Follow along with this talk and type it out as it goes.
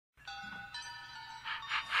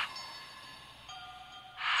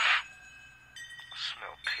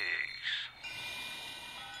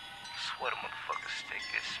stick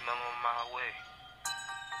and smell on my way.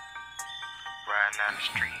 Riding down the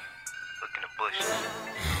street, looking at bushes.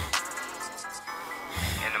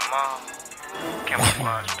 In the mall,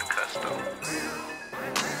 camouflage with the custom.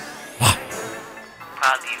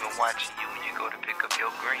 Probably even watching you when you go to pick up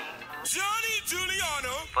your green. Johnny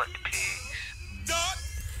Giuliano. Fuck the pigs.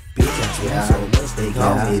 Bitch, I swear so much they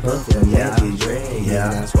call me Buffalo, Yankee Dread. Yeah,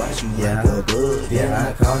 that's why you like a bud. Then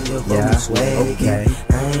I call you Booty Swag. Okay,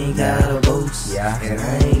 I ain't got a boast, and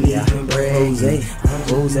I ain't even brave. I'm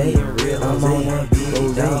Jose and real. I'm on that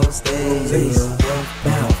big dog stage.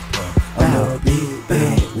 I'm a big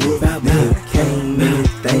bad wolf. Nigga came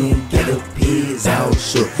anything, get the pigs all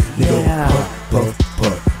shook. Nigga puff, puff,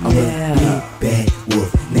 puff. I'm a big bad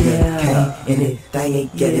wolf. Nigga came anything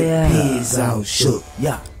and get the pigs all shook.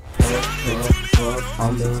 Yeah.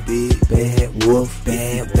 I'm the big bad wolf,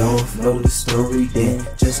 bad wolf. Know the story, then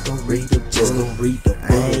just go read the book.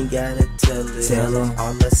 I ain't gotta tell them,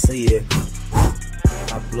 all I see it.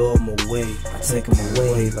 I blow them away, I take them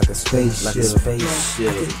away like a spaceship. I can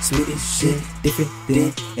spit this shit different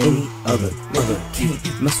than any other. Nigga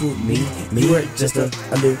can't mess with me. You are just a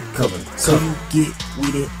undercover, so you get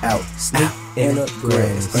weeded out, sneak in the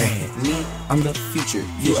grass. Me, I'm the future.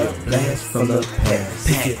 You are a blast from the past.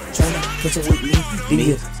 If you're tryna catch up with me, then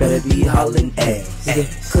you better be hollering ass.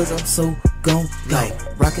 Nigga, cause I'm so gone like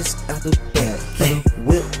rockets out the back.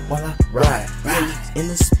 Whip while I ride in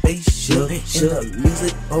the spaceship. In the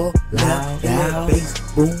music all loud, bass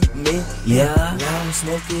booming. Yeah, now I'm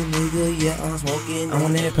smoking, nigga. Yeah, I'm smoking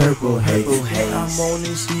on that purple haze. I'm on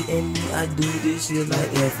this shit and I do this shit like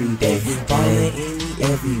every day. Falling in me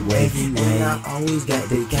every way, and I always got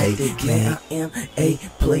the K. Man, I am a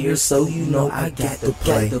player, so you know I got to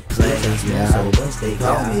play. Yeah, so much they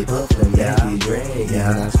call me Buffalo, Yankee Dread.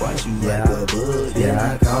 Yeah, that's why you like a bud.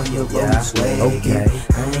 Yeah, I call you Booty Swag. Okay,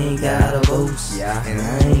 I ain't got a boast, and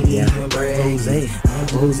I ain't even brave. I'm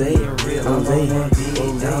Jose and real. I'm on that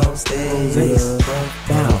big dog stage.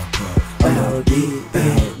 I'm a big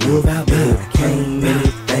bad wolf out there. Came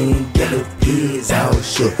anything, get the pigs all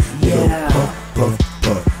shook. Yeah, puff, puff,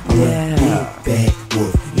 puff. I'm a big bad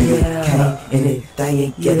wolf. Nigga came anything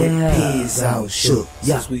and get the pigs all shook.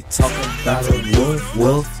 Since we talking about a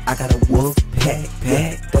wolf, I got a wolf pack.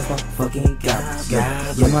 That's my fucking guy.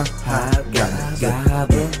 Yeah, my hive guy.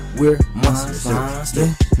 We're monsters.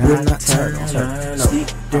 We're nocturnal. Sleep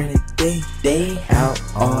during the day out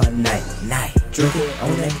all night. Drinking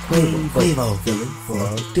on that Quavo, feeling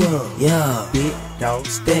fucked up. Yeah, big dog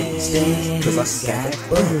stay, cause I got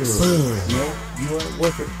buzz. Yeah, you a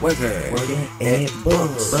worker, working at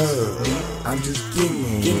buzz. I'm just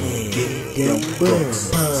getting them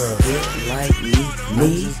buzz. Get like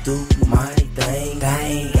me, just do my thing.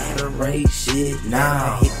 Gotta raise shit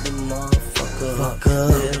now. Hit the motherfucker,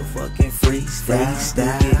 little fucking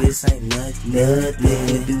freestyle. This ain't nothing.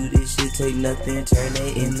 Do this shit, take nothing, turn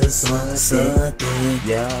it into something.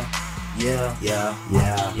 Yeah.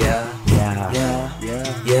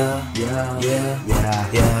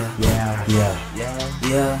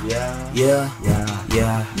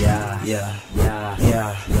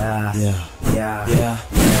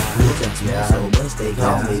 So much they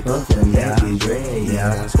call me Buffalo, Yankee Dread. Yeah,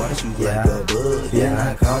 that's why you like a bud. Yeah,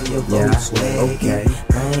 I call you Booty Swag. Okay,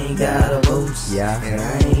 I ain't got a boast, and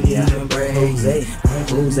I ain't even brave. I'm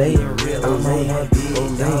Jose and real. I'm on that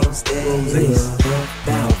big dog stage.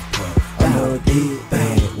 I'm a big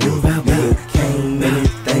bad wolf out there. Came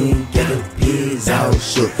anything, get the pigs all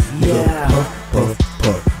shook. Yeah, puff.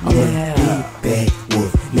 I'm a big bad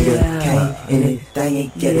wolf. Nigga came anything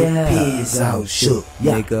and get the pigs all shook.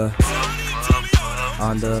 Nigga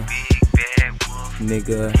on the Big bad wolf.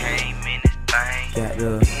 nigga Came in this thing. got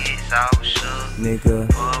the Pigs all shook. nigga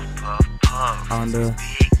Puff. on the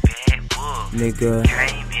Big bad wolf. nigga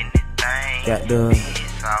Came in this thing. got the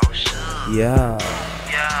Pigs all shook. yeah.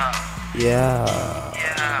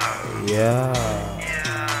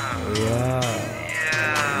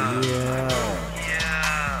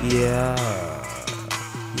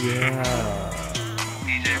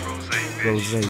 DJ Rose, bitch. Rose.